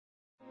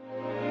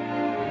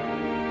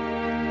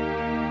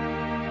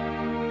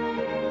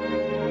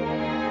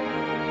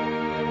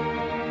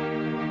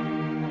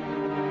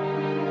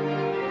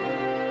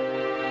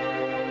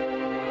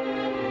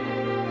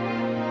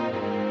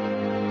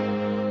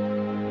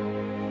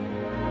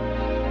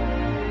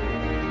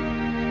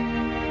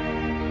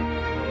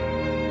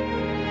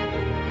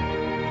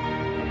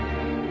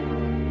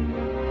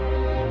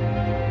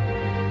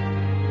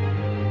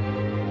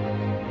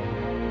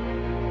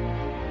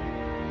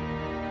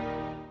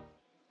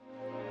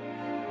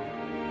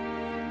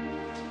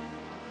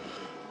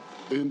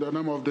In the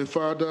name of the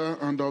Father,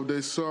 and of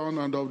the Son,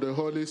 and of the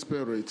Holy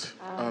Spirit.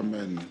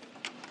 Amen.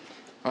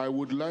 I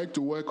would like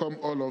to welcome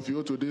all of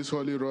you to this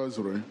Holy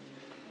Rosary,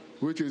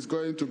 which is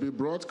going to be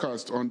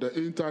broadcast on the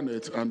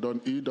internet and on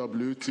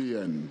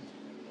EWTN.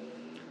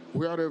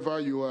 Wherever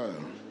you are,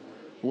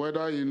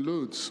 whether in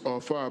Lourdes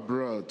or far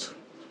abroad,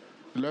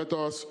 let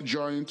us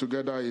join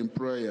together in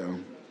prayer.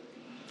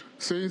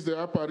 Since the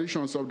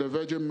apparitions of the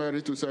Virgin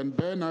Mary to Saint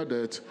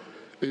Bernadette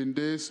in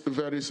this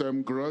very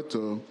same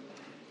grotto,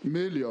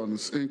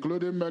 millions,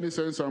 including many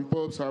saints and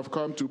popes, have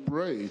come to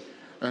pray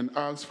and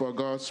ask for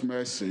God's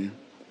mercy.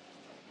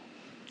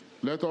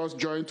 Let us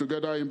join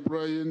together in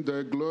praying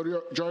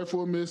the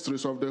joyful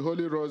mysteries of the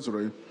Holy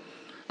Rosary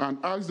and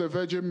ask the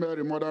Virgin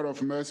Mary, Mother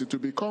of Mercy, to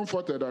be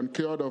comforted and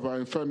cured of our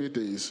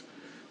infirmities,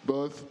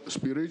 both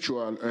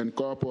spiritual and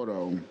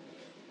corporal.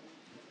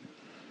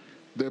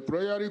 The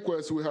prayer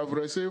requests we have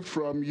received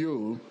from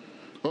you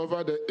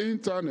over the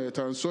internet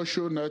and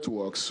social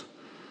networks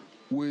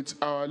with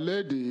Our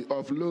Lady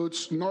of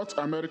Lourdes North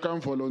American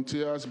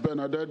Volunteers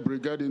Bernadette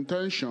Brigade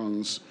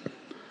intentions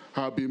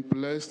have been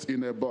placed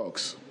in a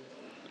box,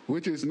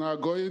 which is now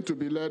going to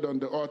be laid on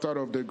the altar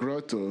of the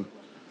grotto.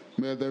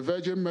 May the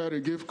Virgin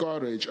Mary give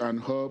courage and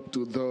hope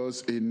to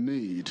those in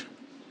need.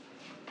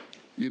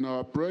 In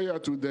our prayer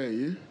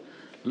today,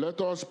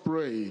 let us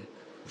pray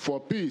for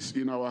peace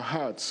in our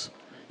hearts,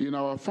 in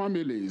our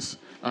families,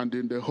 and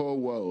in the whole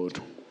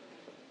world.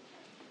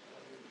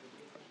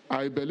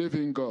 I believe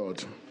in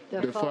God,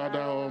 the Father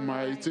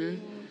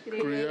Almighty,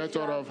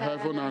 creator of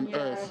heaven and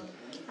earth,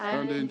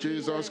 and in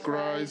Jesus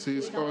Christ,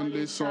 his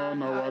only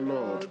Son, our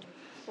Lord,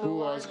 who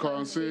was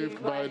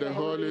conceived by the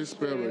Holy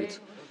Spirit,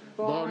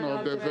 born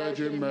of the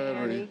Virgin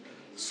Mary,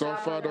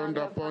 suffered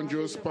under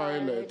Pontius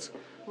Pilate,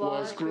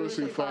 was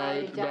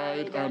crucified,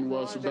 died, and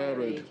was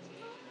buried.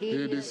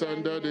 He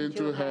descended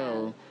into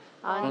hell.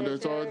 On the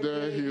third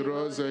day he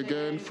rose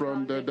again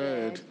from the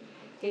dead.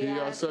 He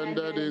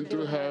ascended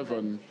into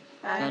heaven,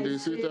 and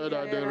is seated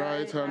at the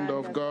right hand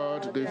of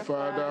God, the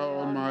Father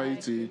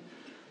Almighty.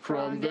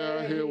 From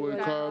there he will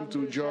come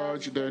to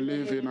judge the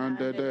living and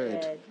the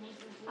dead.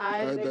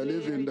 I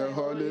believe in the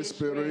Holy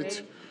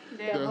Spirit,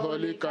 the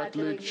Holy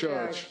Catholic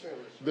Church,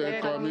 the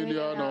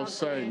communion of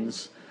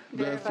saints,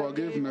 the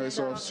forgiveness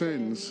of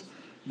sins,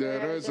 the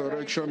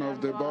resurrection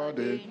of the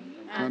body,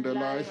 and the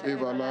life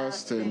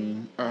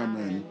everlasting.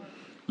 Amen.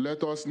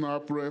 Let us now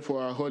pray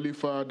for our Holy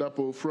Father,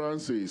 Pope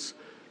Francis,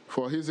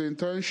 for his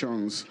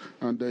intentions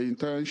and the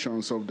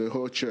intentions of the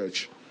whole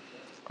Church.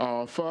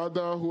 Our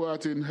Father, who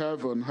art in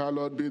heaven,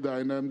 hallowed be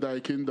thy name, thy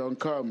kingdom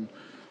come.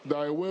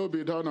 Thy will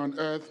be done on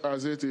earth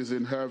as it is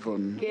in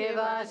heaven. Give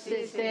us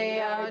this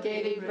day our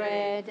daily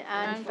bread,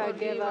 and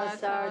forgive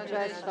us our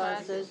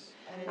trespasses,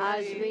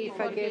 as we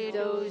forgive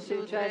those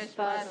who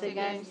trespass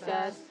against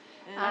us.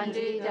 And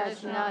lead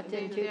us not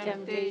into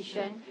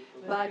temptation,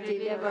 but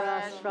deliver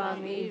us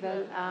from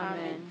evil.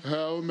 Amen.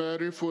 Hail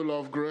Mary, full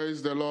of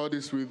grace, the Lord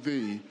is with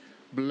thee.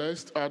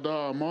 Blessed art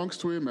thou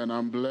amongst women,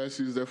 and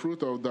blessed is the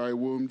fruit of thy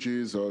womb,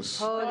 Jesus.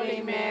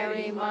 Holy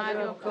Mary,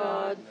 Mother of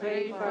God,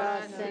 pray for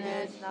us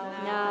sinners,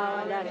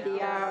 now and at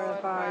the hour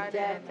of our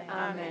death.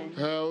 Amen.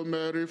 Hail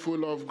Mary,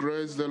 full of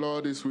grace, the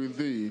Lord is with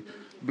thee.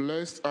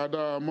 Blessed art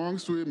thou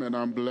amongst women,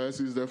 and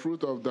blessed is the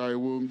fruit of thy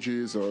womb,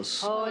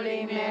 Jesus.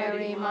 Holy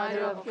Mary,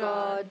 Mother of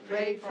God,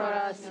 pray for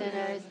us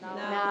sinners,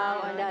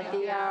 now and at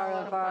the hour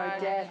of our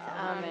death.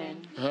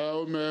 Amen.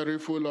 Hail Mary,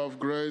 full of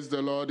grace,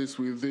 the Lord is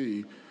with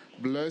thee.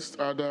 Blessed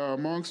art thou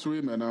amongst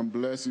women, and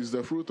blessed is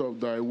the fruit of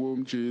thy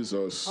womb,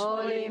 Jesus.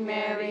 Holy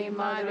Mary,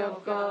 Mother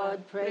of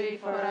God, pray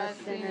for us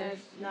sinners,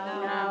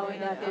 now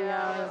and at the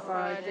hour of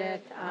our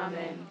death.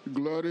 Amen.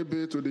 Glory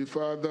be to the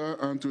Father,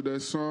 and to the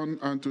Son,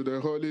 and to the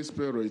Holy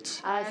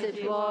Spirit. As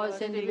it was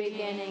in the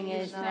beginning,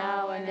 is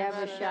now, and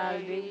ever shall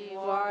be,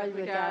 world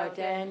without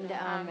end.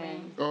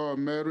 Amen. O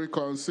Mary,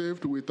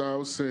 conceived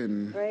without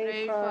sin.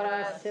 Pray for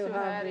us who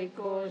have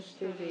recourse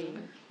to thee.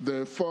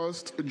 The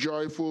first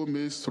joyful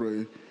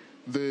mystery,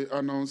 the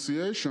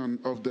Annunciation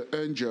of the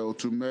angel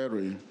to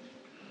Mary.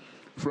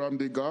 From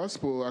the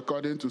Gospel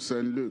according to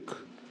St.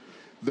 Luke.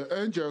 The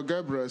angel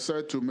Gabriel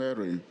said to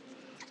Mary,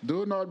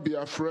 "Do not be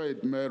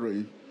afraid,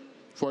 Mary,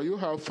 for you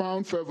have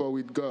found favor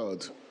with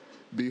God.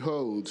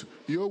 Behold,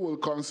 you will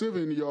conceive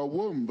in your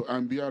womb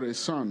and bear a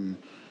son,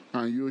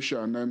 and you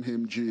shall name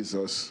him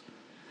Jesus."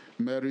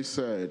 Mary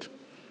said,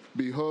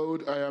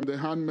 "Behold, I am the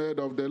handmaid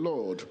of the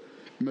Lord.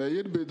 May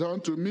it be done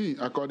to me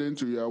according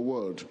to your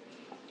word."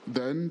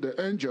 Then the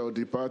angel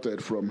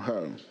departed from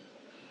her.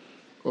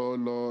 O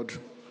Lord,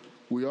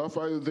 we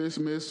offer you this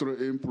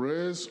mystery in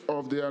praise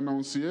of the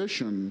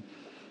Annunciation,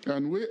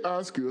 and we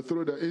ask you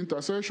through the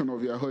intercession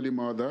of your Holy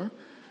Mother,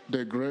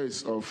 the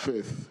grace of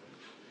faith.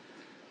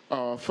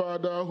 Our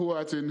Father, who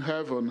art in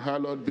heaven,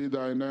 hallowed be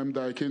thy name,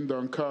 thy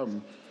kingdom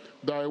come.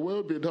 Thy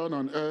will be done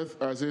on earth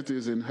as it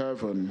is in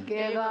heaven.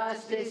 Give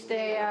us this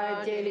day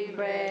our daily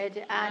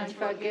bread, and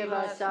forgive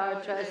us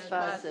our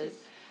trespasses,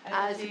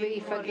 as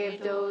we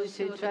forgive those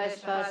who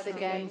trespass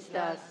against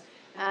us.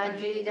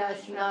 and lead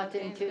us not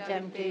into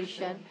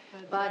temptation,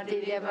 but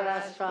deliver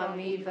us from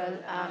evil.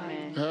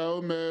 Amen.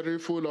 Hail Mary,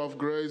 full of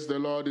grace, the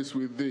Lord is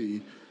with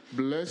thee.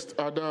 Blessed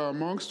art thou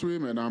amongst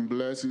women, and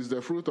blessed is the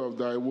fruit of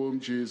thy womb,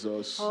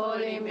 Jesus.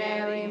 Holy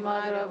Mary,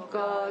 Mother of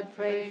God,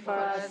 pray for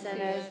us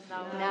sinners,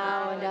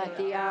 now and at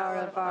the hour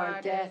of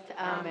our death.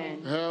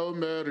 Amen. Hail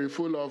Mary,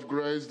 full of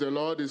grace, the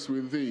Lord is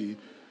with thee.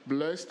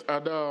 Blessed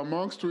art thou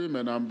amongst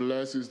women, and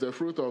blessed is the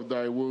fruit of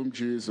thy womb,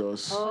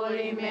 Jesus.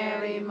 Holy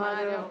Mary,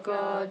 Mother of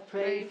God,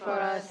 pray for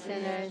us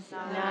sinners,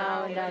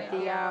 now and at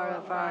the hour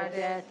of our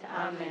death.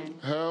 Amen.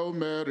 Hail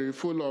Mary,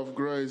 full of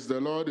grace,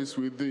 the Lord is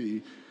with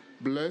thee.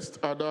 Blessed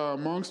art thou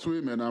amongst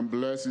women, and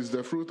blessed is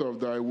the fruit of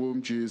thy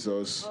womb,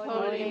 Jesus.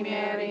 Holy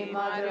Mary,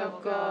 Mother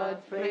of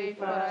God, pray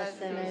for us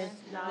sinners,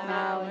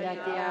 now and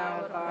at the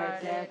hour of our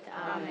death.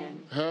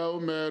 Amen.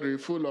 Hail Mary,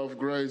 full of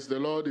grace, the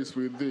Lord is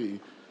with thee.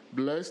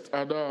 Blessed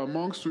art thou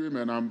amongst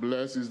women, and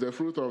blessed is the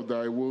fruit of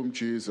thy womb,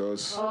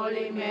 Jesus.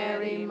 Holy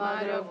Mary,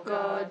 Mother of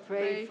God,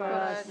 pray for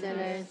us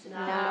sinners,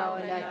 now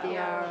and at the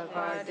hour of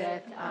our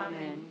death.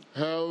 Amen.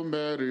 Hail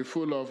Mary,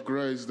 full of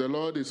grace, the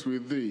Lord is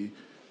with thee.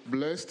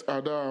 Blessed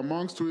art thou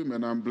amongst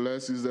women, and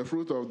blessed is the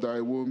fruit of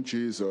thy womb,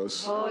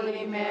 Jesus.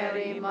 Holy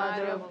Mary,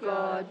 Mother of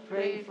God,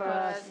 pray for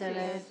us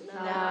sinners,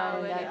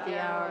 now and at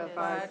the hour of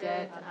our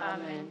death.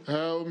 Amen.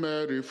 Hail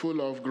Mary, full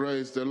of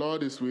grace, the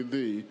Lord is with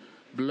thee.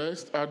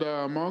 Blessed art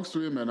thou amongst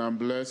women, and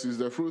blessed is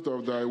the fruit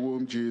of thy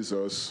womb,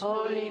 Jesus.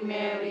 Holy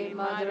Mary,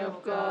 Mother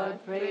of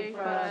God, pray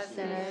for us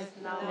sinners,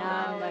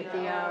 now and at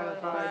the hour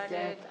of our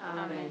death.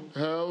 Amen.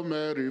 Hail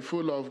Mary,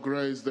 full of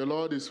grace, the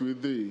Lord is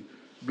with thee.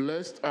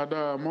 Blessed art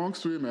thou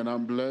amongst women,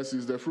 and blessed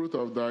is the fruit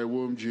of thy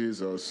womb,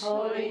 Jesus.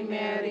 Holy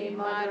Mary,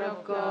 Mother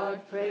of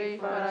God, pray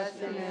for us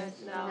sinners,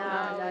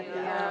 now and at the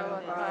hour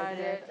of our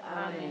death.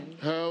 Amen.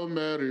 Hail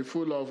Mary,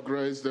 full of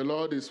grace, the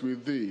Lord is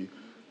with thee.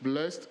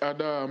 Blessed art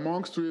thou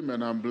amongst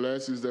women, and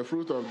blessed is the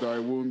fruit of thy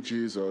womb,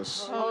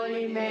 Jesus.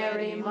 Holy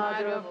Mary,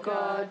 Mother of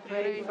God,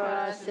 pray for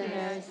us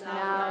sinners,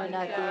 now and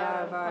at the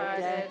hour of our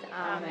death.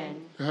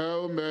 Amen.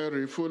 Hail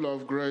Mary, full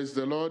of grace,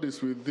 the Lord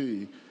is with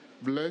thee.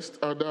 Blessed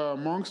art thou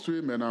amongst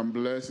women, and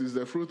blessed is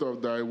the fruit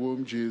of thy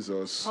womb,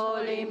 Jesus.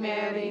 Holy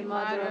Mary,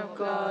 Mother of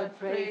God,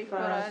 pray for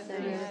us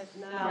sinners,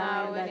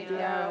 now and at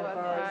the hour of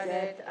our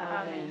death.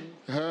 Amen.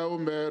 Hail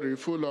Mary,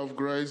 full of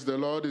grace, the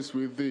Lord is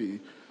with thee.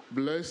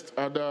 Blessed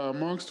art thou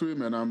amongst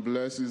women, and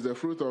blessed is the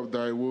fruit of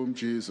thy womb,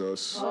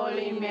 Jesus.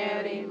 Holy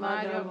Mary,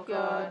 Mother of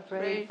God,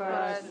 pray for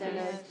us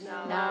sinners,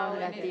 now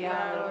and at the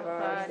hour of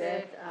our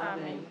death.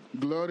 Amen.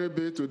 Glory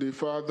be to the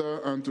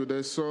Father, and to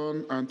the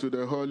Son, and to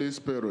the Holy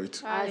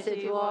Spirit. As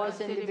it was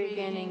in the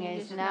beginning,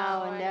 is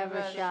now, and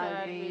ever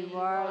shall be,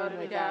 world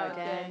without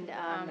end.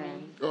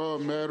 Amen. O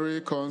Mary,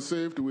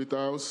 conceived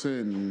without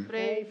sin.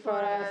 Pray for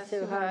us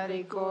who have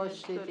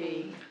recourse to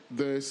thee.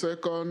 The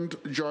second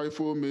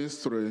joyful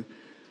mystery,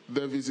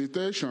 the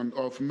visitation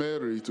of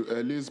Mary to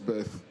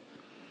Elizabeth.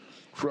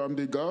 From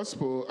the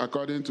Gospel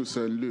according to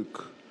St.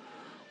 Luke.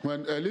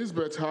 When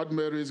Elizabeth heard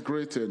Mary's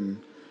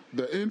greeting,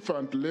 the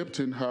infant leaped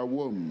in her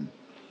womb.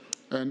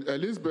 And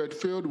Elizabeth,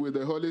 filled with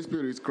the Holy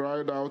Spirit,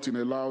 cried out in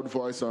a loud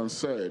voice and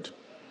said,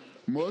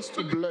 Most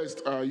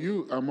blessed are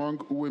you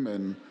among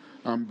women,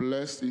 and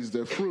blessed is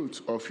the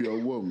fruit of your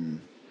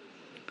womb.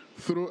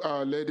 Through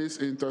Our Lady's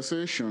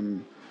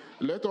intercession,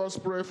 let us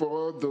pray for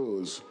all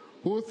those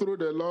who, through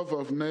the love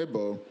of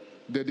neighbor,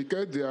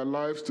 dedicate their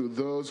lives to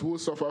those who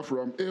suffer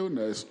from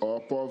illness or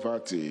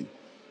poverty.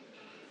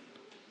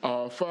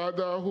 Our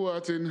Father, who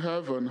art in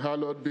heaven,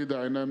 hallowed be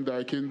thy name,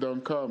 thy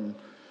kingdom come.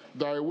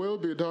 Thy will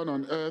be done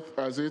on earth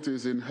as it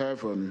is in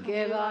heaven.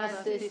 Give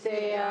us this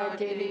day our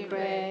daily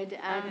bread,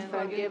 and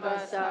forgive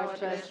us our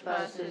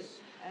trespasses,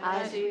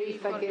 as we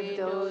forgive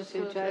those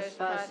who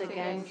trespass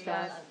against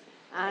us.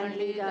 And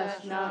lead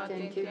us not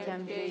into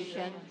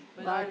temptation,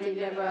 but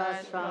deliver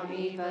us from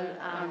evil.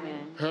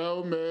 Amen.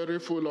 Hail Mary,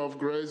 full of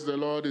grace, the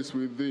Lord is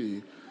with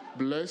thee.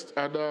 Blessed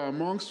art thou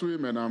amongst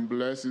women, and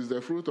blessed is the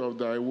fruit of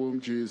thy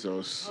womb,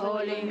 Jesus.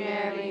 Holy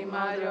Mary,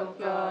 Mother of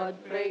God,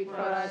 pray for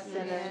us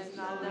sinners,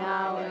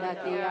 now and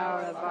at the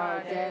hour of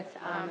our death.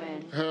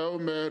 Amen. Hail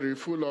Mary,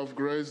 full of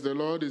grace, the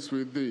Lord is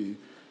with thee.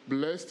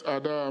 Blessed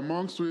art thou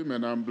amongst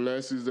women, and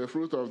blessed is the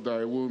fruit of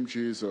thy womb,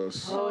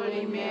 Jesus.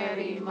 Holy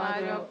Mary,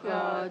 Mother of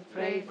God,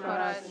 pray for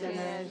us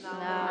sinners,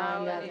 now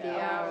and at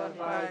the hour of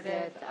our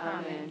death.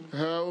 Amen.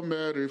 Hail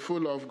Mary,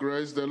 full of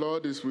grace, the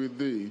Lord is with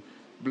thee.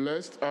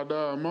 Blessed art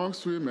thou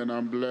amongst women,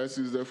 and blessed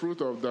is the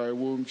fruit of thy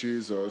womb,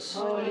 Jesus.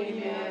 Holy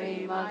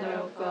Mary, Mother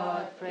of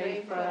God,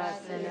 pray for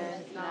us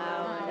sinners,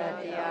 now and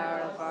at the hour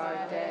of our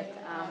death.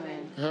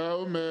 Amen.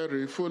 Hail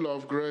Mary, full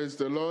of grace,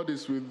 the Lord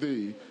is with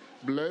thee.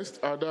 Blessed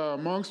art thou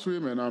amongst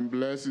women, and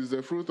blessed is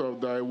the fruit of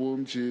thy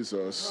womb,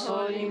 Jesus.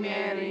 Holy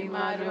Mary,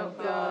 Mother of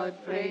God,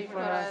 pray for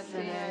us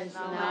sinners,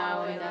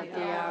 now and at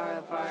the hour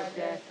of our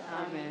death.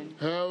 Amen.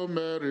 Hail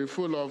Mary,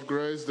 full of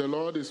grace, the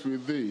Lord is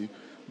with thee.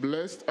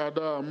 Blessed art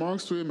thou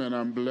amongst women,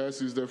 and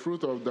blessed is the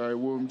fruit of thy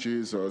womb,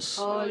 Jesus.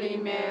 Holy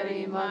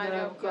Mary, Mother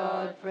of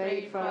God,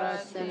 pray for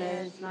us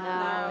sinners,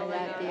 now and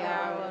at the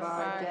hour of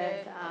our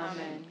death.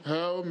 Amen.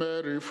 Hail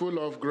Mary, full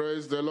of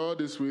grace, the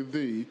Lord is with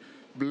thee.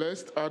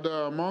 Blessed art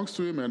thou amongst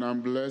women,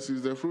 and blessed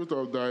is the fruit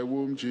of thy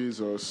womb,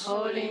 Jesus.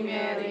 Holy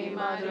Mary,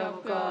 Mother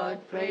of God,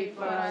 pray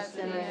for us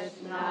sinners,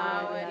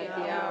 now and at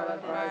the hour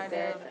of our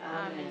death.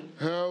 Amen.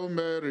 Hail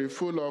Mary,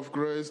 full of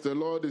grace, the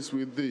Lord is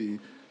with thee.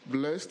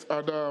 Blessed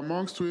art thou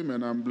amongst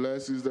women, and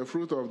blessed is the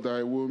fruit of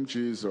thy womb,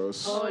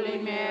 Jesus. Holy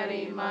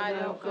Mary,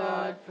 Mother of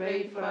God,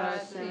 pray for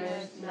us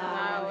sinners,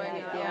 now and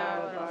at the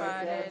hour of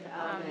our death.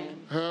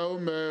 Amen. Hail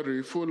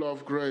Mary, full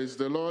of grace,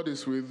 the Lord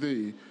is with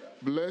thee.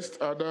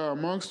 Blessed art thou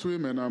amongst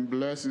women, and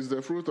blessed is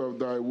the fruit of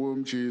thy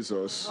womb,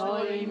 Jesus.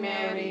 Holy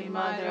Mary,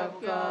 Mother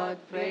of God,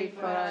 pray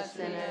for us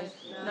sinners,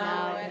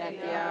 now and at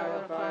the hour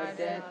of our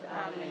death.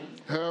 Amen.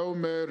 Hail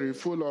Mary,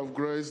 full of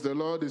grace, the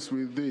Lord is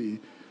with thee.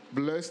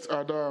 Blessed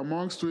art thou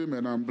amongst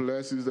women, and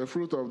blessed is the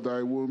fruit of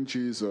thy womb,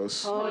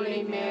 Jesus.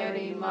 Holy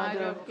Mary,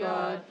 Mother of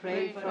God,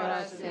 pray for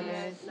us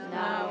sinners,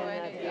 now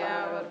and at the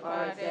hour of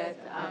our death.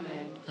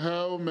 Amen.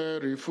 Hail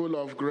Mary, full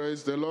of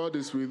grace, the Lord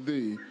is with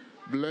thee.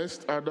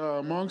 Blessed art thou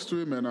amongst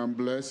women, and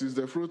blessed is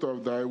the fruit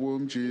of thy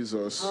womb,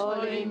 Jesus.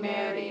 Holy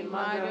Mary,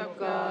 Mother of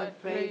God,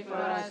 pray for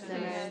us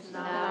sinners,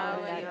 now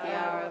and at the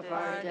hour of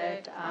our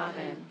death.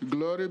 Amen.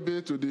 Glory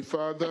be to the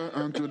Father,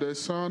 and to the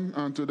Son,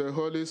 and to the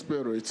Holy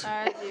Spirit.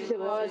 As it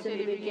was in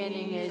the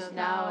beginning, is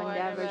now, and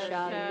ever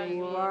shall be,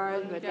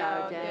 world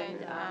without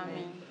end.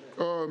 Amen.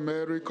 O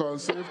Mary,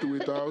 conceived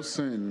without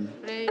sin.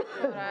 Pray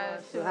for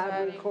us who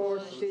have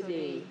recourse to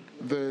thee.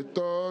 The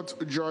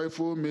third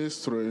joyful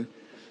mystery,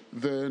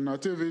 the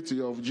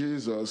Nativity of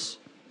Jesus.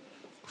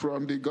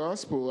 From the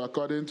Gospel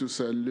according to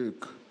St.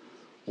 Luke.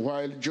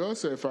 While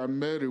Joseph and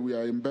Mary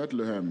were in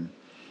Bethlehem,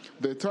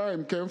 the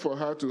time came for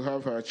her to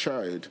have her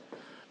child,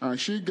 and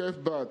she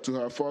gave birth to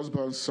her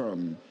firstborn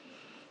son.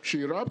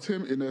 She wrapped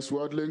him in a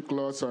swaddling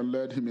cloth and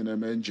laid him in a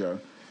manger,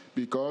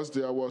 because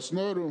there was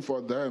no room for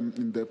them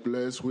in the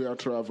place where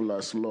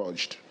travelers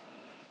lodged.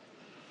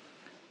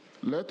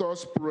 Let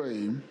us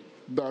pray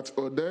that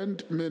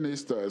ordained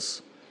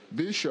ministers,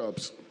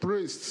 bishops,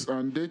 priests,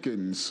 and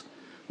deacons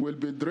will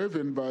be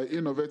driven by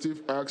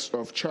innovative acts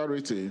of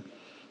charity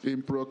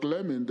in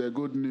proclaiming the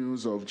good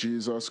news of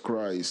Jesus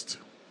Christ.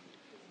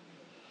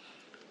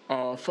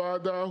 Our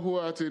Father, who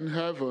art in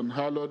heaven,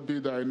 hallowed be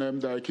thy name,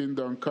 thy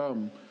kingdom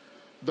come.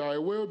 Thy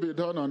will be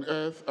done on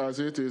earth as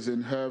it is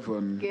in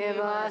heaven. Give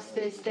us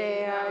this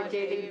day our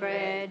daily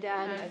bread,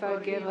 and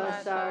forgive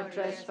us our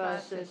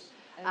trespasses,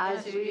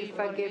 as we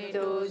forgive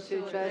those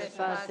who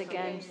trespass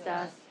against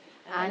us.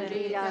 And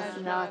lead us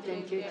not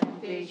into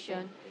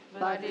temptation,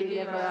 but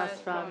deliver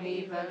us from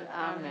evil.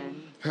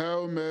 Amen.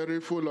 Hail Mary,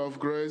 full of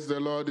grace, the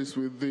Lord is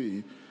with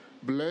thee.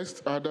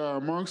 Blessed art thou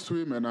amongst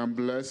women, and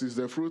blessed is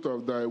the fruit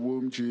of thy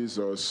womb,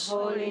 Jesus.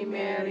 Holy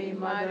Mary,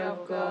 Mother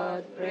of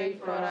God, pray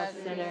for us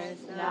sinners,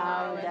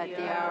 now and at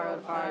the hour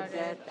of our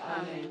death.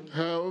 Amen.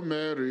 Hail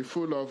Mary,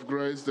 full of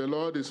grace, the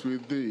Lord is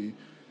with thee.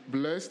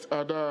 Blessed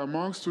art thou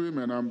amongst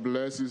women, and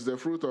blessed is the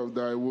fruit of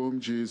thy womb,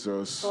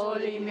 Jesus.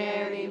 Holy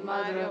Mary,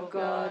 Mother of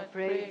God,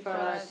 pray for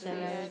us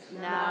sinners,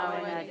 now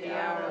and at the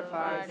hour of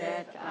our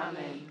death.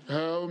 Amen.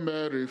 Hail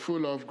Mary,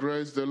 full of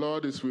grace, the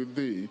Lord is with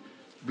thee.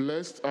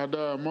 Blessed art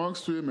thou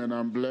amongst women,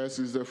 and blessed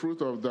is the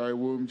fruit of thy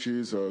womb,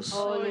 Jesus.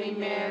 Holy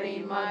Mary,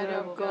 Mother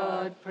of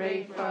God,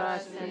 pray for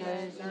us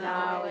sinners,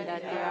 now and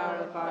at the hour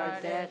of our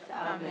death.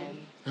 Amen.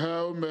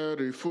 Hail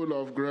Mary, full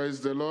of grace,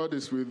 the Lord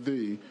is with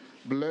thee.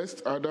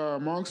 Blessed art thou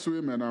amongst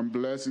women, and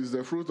blessed is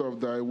the fruit of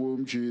thy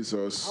womb,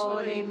 Jesus.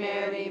 Holy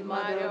Mary,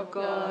 Mother of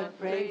God,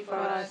 pray for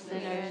us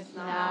sinners,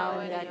 now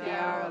and at the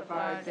hour of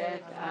our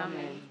death.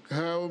 Amen.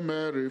 Hail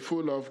Mary,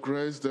 full of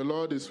grace, the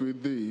Lord is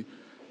with thee.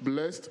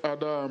 Blessed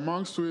art thou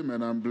amongst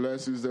women, and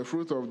blessed is the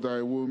fruit of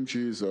thy womb,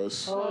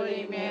 Jesus.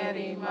 Holy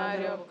Mary,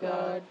 Mother of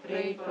God,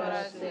 pray for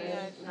us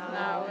sinners,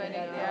 now and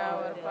at the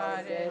hour of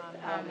our death.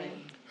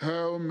 Amen.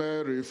 Hail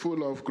Mary,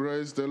 full of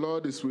grace, the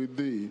Lord is with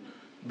thee.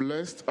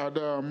 Blessed art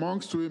thou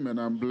amongst women,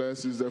 and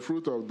blessed is the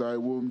fruit of thy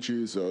womb,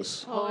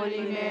 Jesus.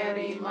 Holy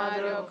Mary,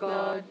 Mother of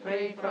God,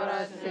 pray for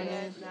us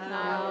sinners,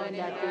 now and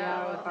at the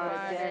hour of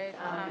our death.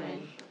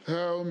 Amen.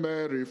 Hail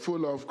Mary,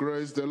 full of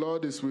grace, the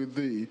Lord is with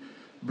thee.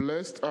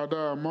 Blessed art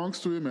thou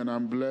amongst women,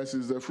 and blessed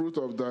is the fruit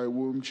of thy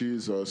womb,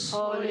 Jesus.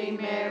 Holy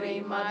Mary,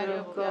 Mother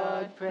of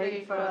God,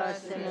 pray for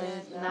us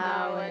sinners,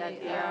 now and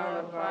at the hour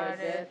of our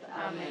death.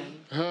 Amen.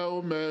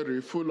 Hail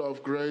Mary, full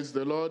of grace,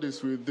 the Lord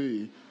is with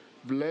thee.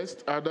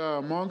 Blessed art thou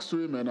amongst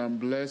women, and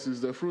blessed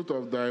is the fruit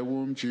of thy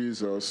womb,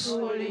 Jesus.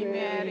 Holy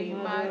Mary,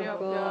 Mother of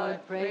God,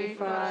 pray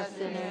for us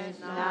sinners,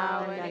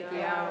 now and at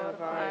the hour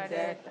of our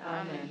death.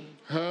 Amen.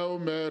 Hail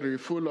Mary,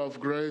 full of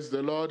grace,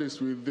 the Lord is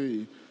with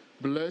thee.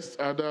 Blessed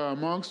are thou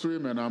amongst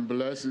women, and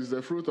blessed is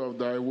the fruit of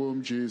thy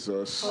womb,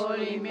 Jesus.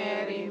 Holy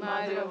Mary,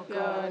 Mother of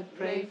God,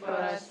 pray for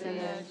us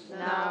sinners,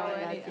 now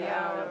and at the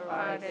hour of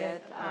our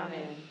death.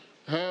 Amen.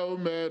 Hail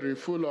Mary,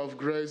 full of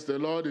grace, the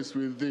Lord is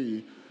with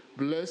thee.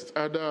 Blessed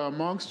art thou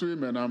amongst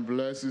women, and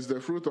blessed is the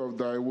fruit of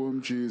thy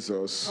womb,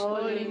 Jesus.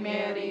 Holy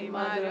Mary,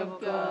 Mother of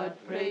God,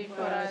 pray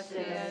for us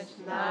sinners,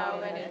 now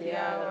and at the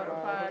hour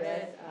of our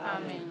death.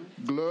 Amen.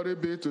 Glory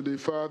be to the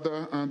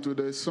Father, and to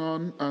the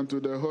Son, and to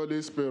the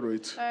Holy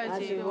Spirit.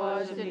 As it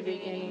was in the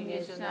beginning,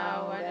 is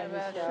now, and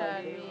ever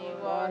shall be,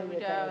 world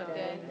without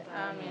end.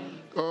 Amen.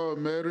 O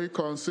Mary,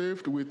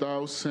 conceived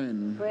without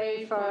sin.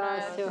 Pray for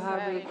us who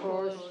have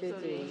recourse to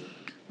thee.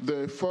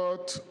 The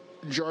fourth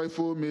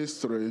joyful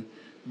mystery,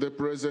 the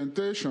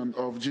presentation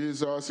of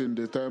Jesus in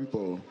the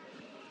temple.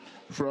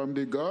 From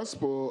the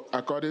Gospel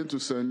according to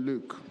St.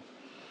 Luke.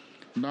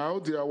 Now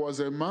there was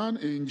a man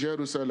in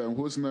Jerusalem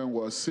whose name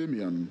was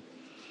Simeon.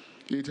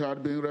 It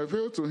had been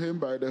revealed to him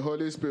by the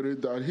Holy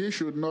Spirit that he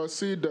should not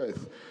see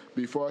death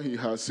before he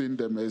had seen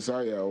the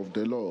Messiah of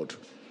the Lord.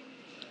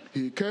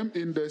 He came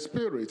in the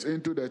Spirit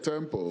into the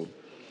temple,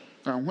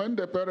 and when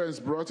the parents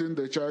brought in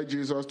the child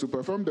Jesus to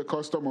perform the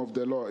custom of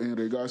the law in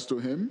regards to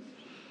him,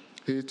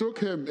 he took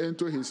him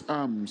into his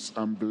arms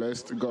and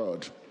blessed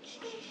God.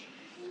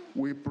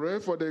 We pray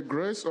for the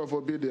grace of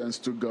obedience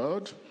to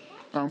God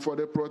and for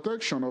the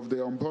protection of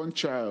the unborn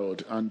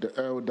child and the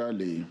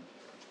elderly.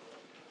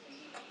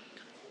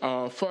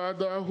 Our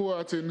Father, who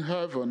art in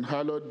heaven,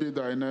 hallowed be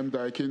thy name,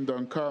 thy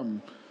kingdom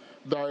come.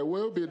 Thy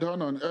will be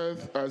done on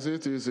earth as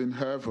it is in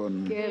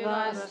heaven. Give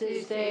us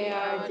this day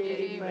our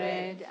daily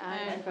bread,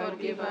 and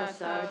forgive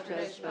us our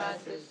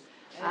trespasses,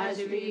 as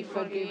we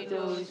forgive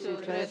those who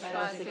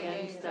trespass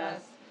against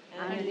us.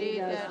 And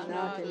lead us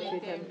not into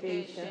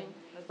temptation,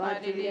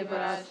 but deliver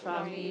us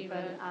from evil.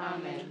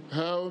 Amen.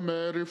 Hail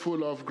Mary,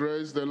 full of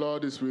grace, the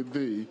Lord is with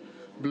thee.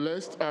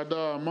 Blessed art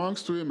thou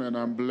amongst women,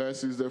 and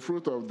blessed is the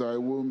fruit of thy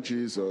womb,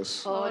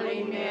 Jesus.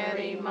 Holy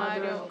Mary,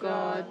 Mother of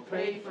God,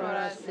 pray for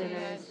us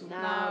sinners,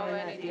 now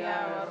and at the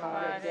hour of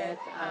our death.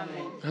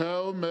 Amen.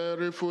 Hail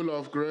Mary, full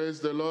of grace,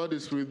 the Lord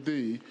is with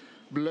thee.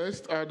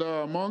 Blessed art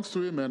thou amongst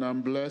women,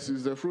 and blessed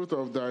is the fruit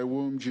of thy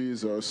womb,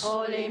 Jesus.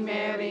 Holy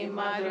Mary,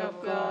 Mother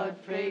of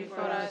God, pray for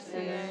us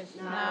sinners,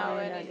 now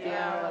and at the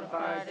hour of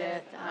our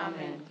death.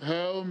 Amen.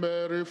 Hail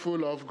Mary,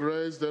 full of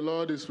grace, the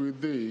Lord is with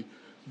thee.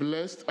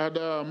 Blessed art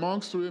thou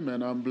amongst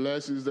women, and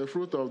blessed is the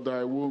fruit of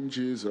thy womb,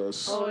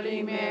 Jesus.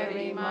 Holy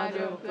Mary,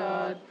 Mother of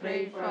God,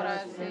 pray for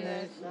us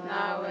sinners,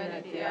 now and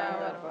at the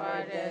hour of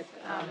our death.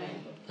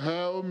 Amen.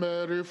 Hail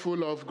Mary,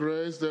 full of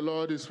grace, the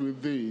Lord is with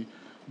thee.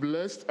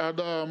 Blessed art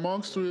thou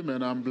amongst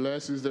women, and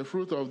blessed is the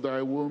fruit of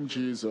thy womb,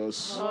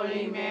 Jesus.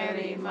 Holy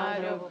Mary,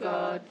 Mother of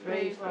God,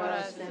 pray for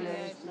us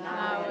sinners,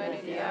 now and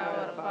at the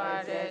hour of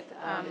our death.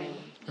 Amen.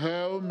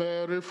 Hail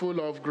Mary,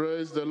 full of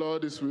grace, the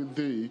Lord is with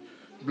thee.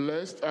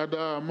 Blessed art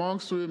thou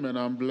amongst women,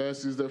 and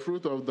blessed is the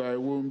fruit of thy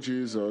womb,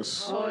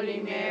 Jesus. Holy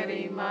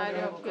Mary,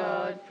 Mother of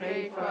God,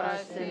 pray for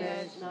us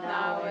sinners,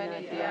 now and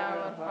at the hour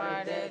of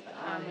our death.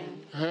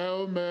 Amen.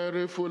 Hail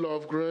Mary, full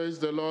of grace,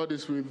 the Lord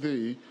is with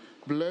thee.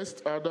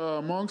 Blessed art thou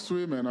amongst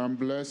women, and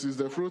blessed is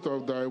the fruit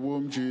of thy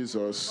womb,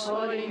 Jesus.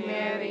 Holy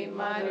Mary,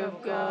 Mother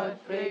of God,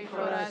 pray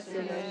for us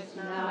sinners,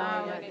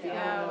 now and at the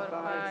hour of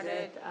our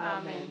death.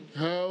 Amen.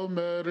 Hail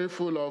Mary,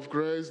 full of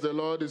grace, the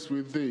Lord is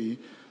with thee.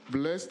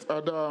 Blessed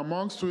art thou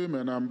amongst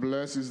women, and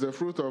blessed is the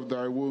fruit of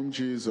thy womb,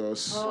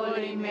 Jesus.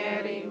 Holy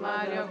Mary,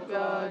 Mother of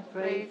God,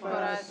 pray for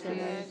us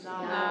sinners,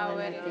 now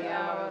and at the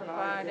hour of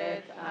our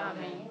death.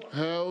 Amen.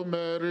 Hail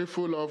Mary,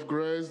 full of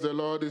grace, the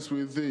Lord is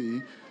with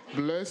thee.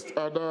 Blessed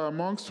art thou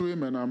amongst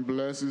women, and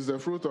blessed is the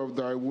fruit of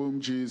thy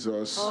womb,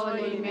 Jesus.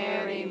 Holy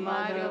Mary,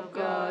 Mother of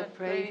God,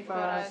 pray for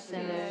us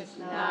sinners,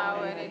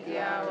 now and at the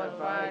hour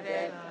of our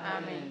death.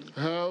 Amen.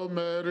 Hail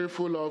Mary,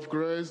 full of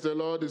grace, the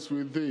Lord is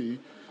with thee.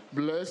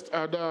 Blessed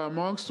art thou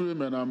amongst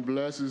women, and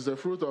blessed is the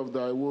fruit of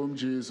thy womb,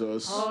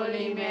 Jesus.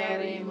 Holy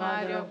Mary,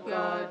 Mother of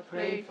God,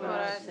 pray for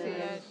us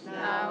sinners,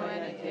 now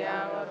and at the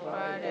hour of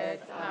our death.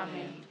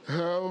 Amen.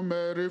 Hail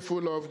Mary,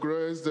 full of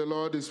grace, the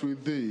Lord is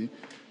with thee.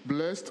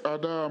 Blessed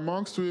art thou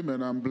amongst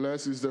women, and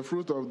blessed is the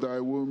fruit of thy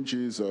womb,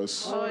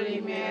 Jesus.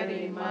 Holy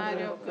Mary,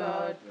 Mother of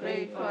God,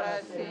 pray for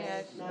us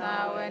sinners,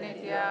 now and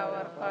at the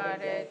hour of our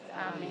death.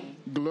 Amen.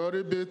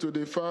 Glory be to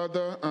the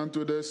Father, and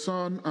to the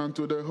Son, and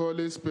to the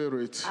Holy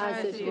Spirit.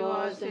 As it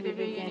was in the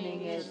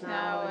beginning, is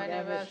now, and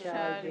ever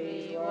shall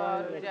be,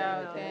 world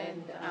without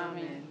end.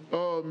 Amen.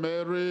 O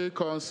Mary,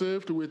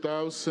 conceived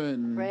without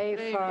sin.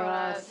 Pray for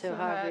us who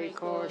have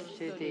recourse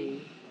to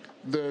thee.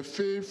 The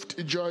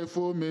fifth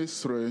joyful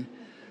mystery,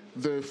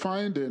 the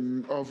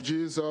finding of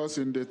Jesus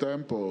in the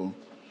temple.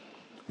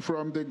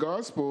 From the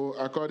Gospel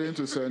according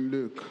to St.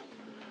 Luke.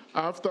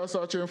 After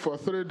searching for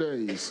 3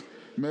 days,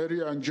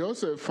 Mary and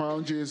Joseph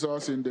found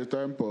Jesus in the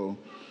temple,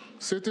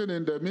 sitting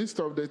in the midst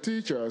of the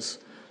teachers,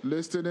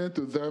 listening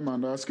to them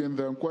and asking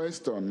them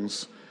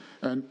questions.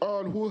 And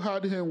all who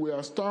heard him were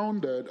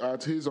astounded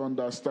at his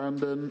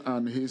understanding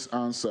and his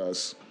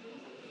answers.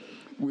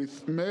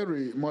 With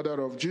Mary,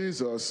 mother of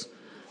Jesus,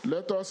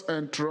 Let us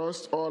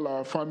entrust all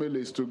our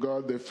families to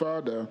God the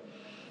Father,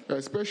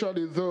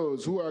 especially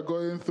those who are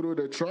going through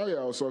the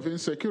trials of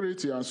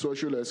insecurity and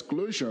social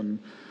exclusion,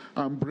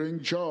 and bring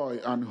joy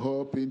and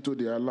hope into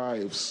their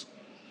lives.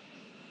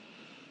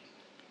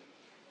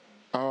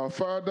 Our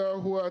Father,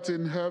 who art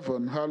in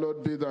heaven,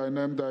 hallowed be thy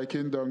name, thy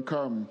kingdom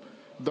come.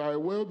 Thy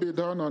will be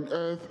done on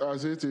earth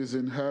as it is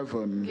in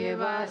heaven.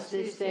 Give us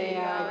this day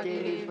our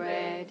daily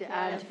bread,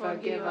 and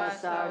forgive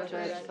us our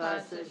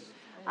trespasses,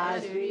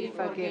 as we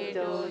forgive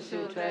those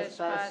who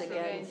trespass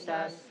against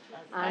us.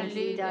 And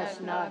lead us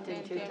not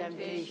into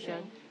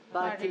temptation,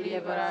 but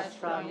deliver us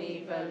from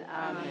evil.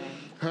 Amen.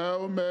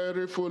 Hail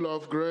Mary, full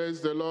of grace,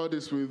 the Lord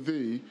is with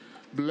thee.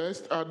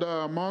 Blessed art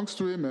thou amongst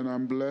women,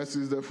 and blessed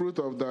is the fruit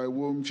of thy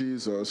womb,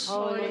 Jesus.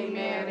 Holy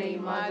Mary,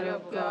 Mother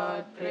of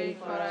God, pray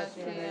for us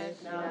sinners,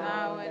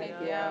 now and at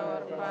the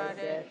hour of our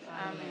death.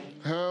 Amen.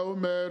 Hail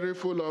Mary,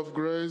 full of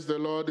grace, the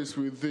Lord is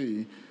with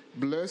thee.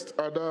 Blessed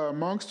art thou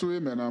amongst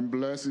women, and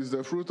blessed is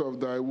the fruit of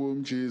thy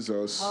womb,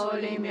 Jesus.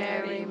 Holy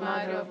Mary,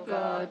 Mother of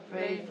God,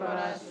 pray for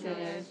us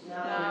sinners,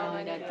 now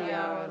and at the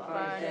hour of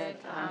our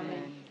death.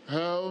 Amen.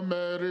 Hail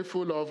Mary,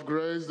 full of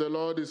grace, the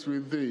Lord is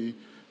with thee.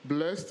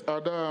 Blessed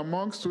art thou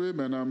amongst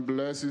women, and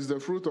blessed is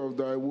the fruit of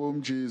thy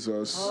womb,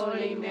 Jesus.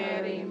 Holy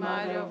Mary,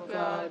 Mother of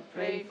God,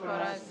 pray for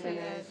us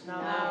sinners,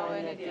 now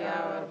and at the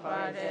hour of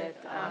our death.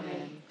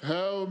 Amen.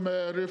 Hail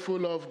Mary,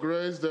 full of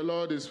grace, the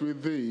Lord is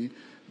with thee.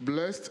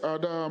 Blessed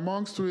art thou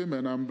amongst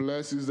women, and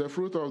blessed is the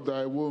fruit of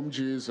thy womb,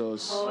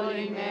 Jesus.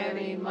 Holy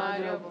Mary,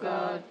 Mother of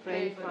God,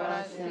 pray for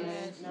us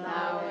sinners,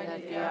 now and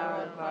at the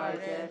hour of our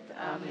death.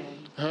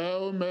 Amen.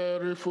 Hail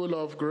Mary, full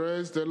of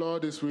grace, the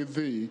Lord is with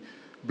thee.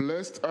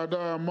 Blessed art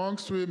thou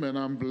amongst women,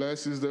 and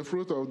blessed is the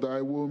fruit of thy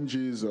womb,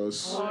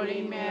 Jesus.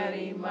 Holy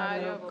Mary,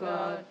 Mother of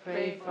God,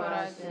 pray for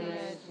us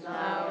sinners,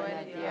 now and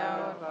at the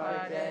hour of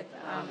our death.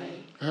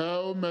 Amen.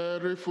 Hail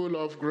Mary, full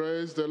of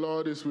grace, the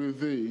Lord is with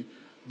thee.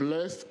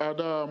 Blessed art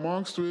thou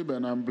amongst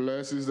women, and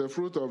blessed is the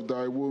fruit of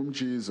thy womb,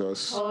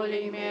 Jesus.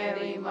 Holy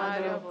Mary,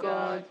 Mother of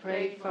God,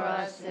 pray for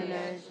us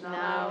sinners,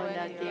 now and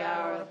at the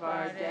hour of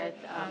our death.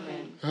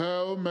 Amen.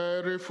 Hail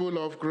Mary, full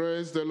of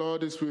grace, the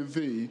Lord is with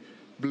thee.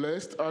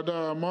 Blessed art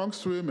thou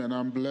amongst women,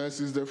 and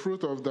blessed is the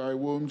fruit of thy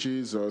womb,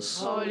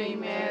 Jesus. Holy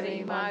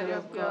Mary, Mother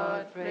of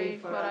God, pray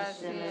for us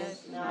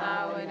sinners,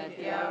 now and at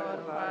the hour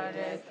of our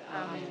death.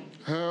 Amen.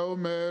 Hail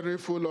Mary,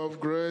 full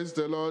of grace,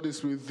 the Lord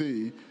is with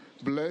thee.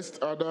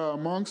 Blessed art thou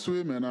amongst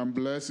women, and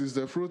blessed is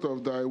the fruit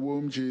of thy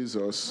womb,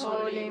 Jesus.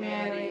 Holy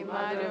Mary,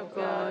 Mother of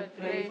God,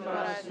 pray for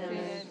us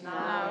sinners,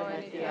 now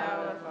and at the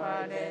hour of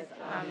our death.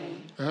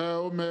 Amen.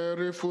 Hail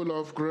Mary, full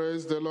of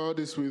grace, the Lord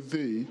is with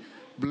thee.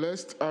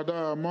 Blessed art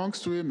thou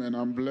amongst women,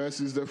 and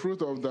blessed is the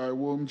fruit of thy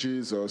womb,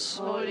 Jesus.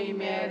 Holy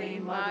Mary,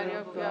 Mother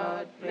of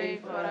God, pray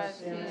for us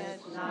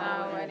sinners,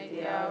 now and at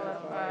the hour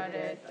of our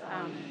death.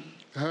 Amen.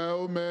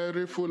 Hail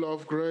Mary, full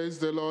of grace,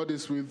 the Lord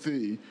is with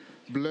thee.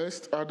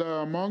 Blessed art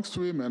thou amongst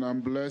women,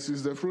 and blessed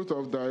is the fruit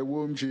of thy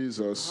womb,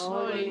 Jesus.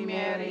 Holy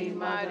Mary,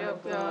 Mother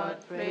of God,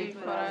 pray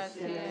for us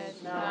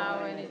sinners, now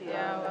and at the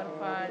hour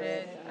of our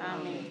death.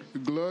 Amen.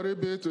 Glory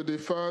be to the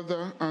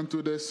Father, and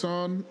to the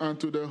Son, and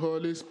to the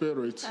Holy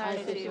Spirit.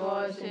 As it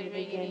was in the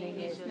beginning,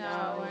 is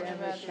now, and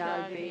ever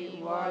shall be,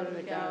 world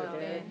without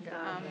end.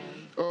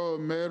 Amen. O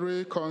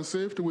Mary,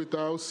 conceived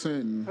without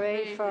sin,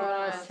 Pray for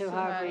us who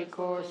have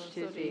recourse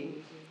to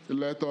thee.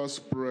 let us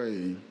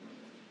pray.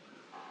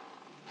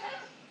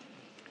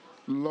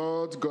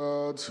 Lord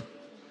God,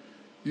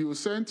 you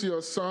sent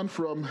your Son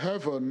from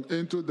heaven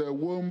into the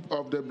womb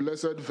of the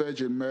Blessed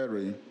Virgin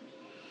Mary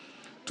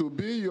to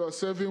be your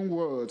saving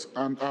word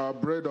and our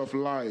bread of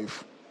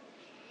life.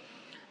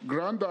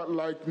 Grant that,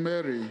 like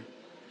Mary,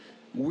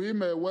 we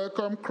may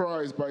welcome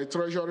Christ by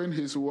treasuring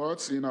his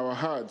words in our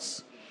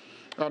hearts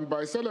and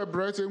by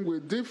celebrating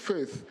with deep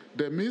faith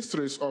the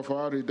mysteries of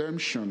our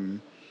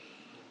redemption.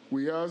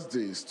 We ask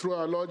this through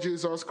our Lord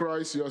Jesus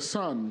Christ, your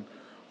Son,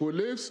 who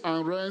lives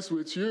and reigns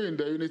with you in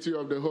the unity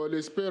of the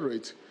Holy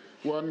Spirit,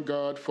 one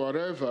God,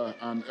 forever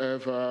and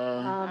ever.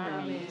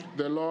 Amen.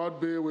 The Lord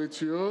be with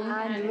you.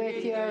 And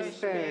with your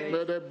spirit.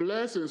 May the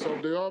blessings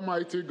of the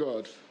Almighty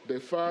God, the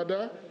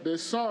Father, the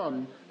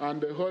Son,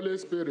 and the Holy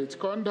Spirit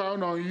come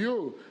down on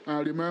you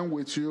and remain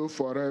with you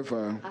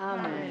forever.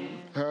 Amen.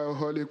 Hail,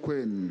 Holy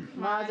Queen,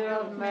 Mother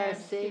of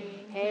mercy,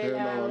 hail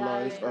our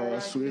life, our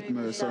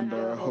sweetness, and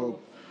our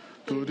hope.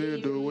 To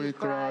thee do we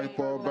cry,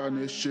 poor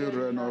banished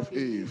children of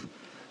Eve.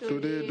 To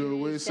thee do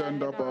we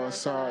send up our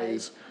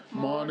sighs,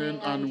 mourning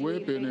and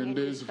weeping in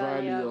this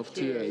valley of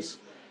tears.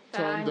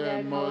 Turn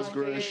then, most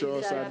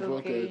gracious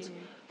Advocate,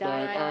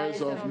 thine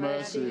eyes of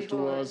mercy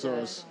towards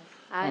us,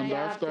 and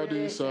after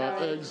this our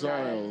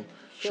exile,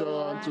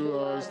 show unto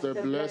us the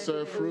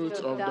blessed fruit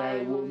of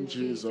thy womb,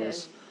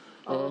 Jesus.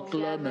 O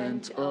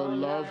clement, O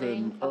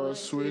loving, O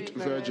sweet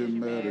Virgin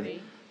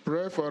Mary,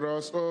 Pray for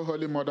us, O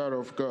Holy Mother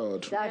of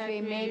God. that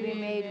we may be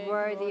made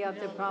worthy of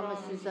the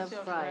promises of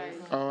Christ.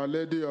 Our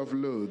Lady of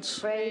Lourdes.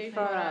 Pray for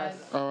us.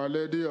 Our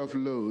Lady of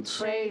Lourdes.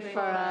 Pray for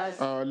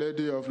us. Our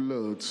Lady of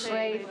Lourdes.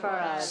 Pray for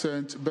us.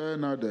 Saint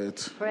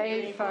Bernadette.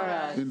 Pray for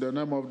us. In the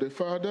name of the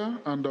Father,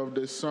 and of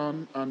the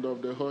Son, and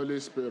of the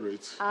Holy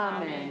Spirit.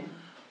 Amen.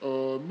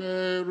 O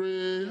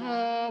Mary,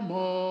 our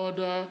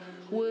Mother,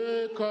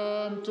 we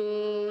come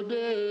to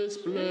this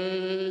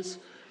place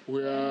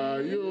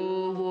where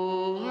you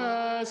who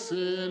are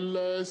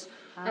sinless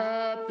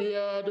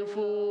appeared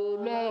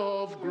full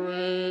of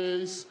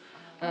grace.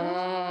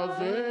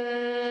 Ave,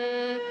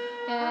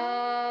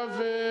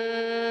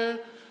 Ave,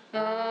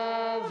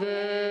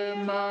 Ave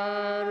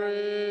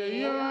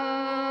Maria.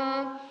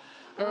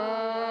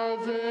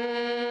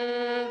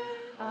 Ave,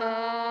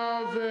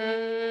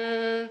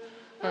 Ave,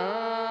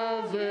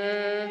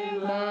 Ave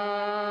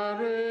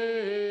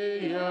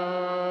Maria.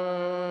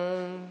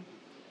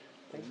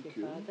 Thank you,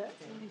 Father.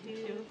 Thank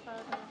you,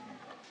 Father.